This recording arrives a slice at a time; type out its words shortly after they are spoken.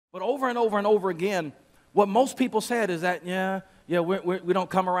But over and over and over again, what most people said is that, we don't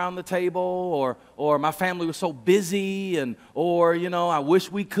come around the table, or my family was so busy, or I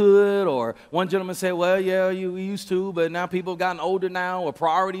wish we could, or one gentleman said, well, yeah, you used to, but now people have gotten older now, or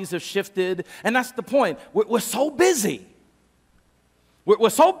priorities have shifted. And that's the point. We're so busy. We're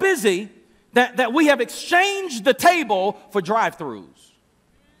so busy that we have exchanged the table for drive-thrus.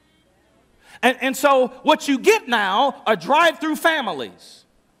 And so what you get now are drive-thru families,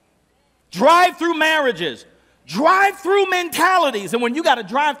 drive-thru marriages, drive-thru mentalities. And when you got a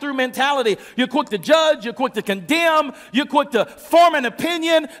drive-thru mentality, you're quick to judge, you're quick to condemn, you're quick to form an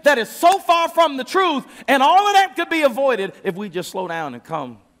opinion that is so far from the truth. And all of that could be avoided if we just slow down and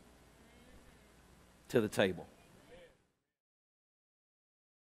come to the table.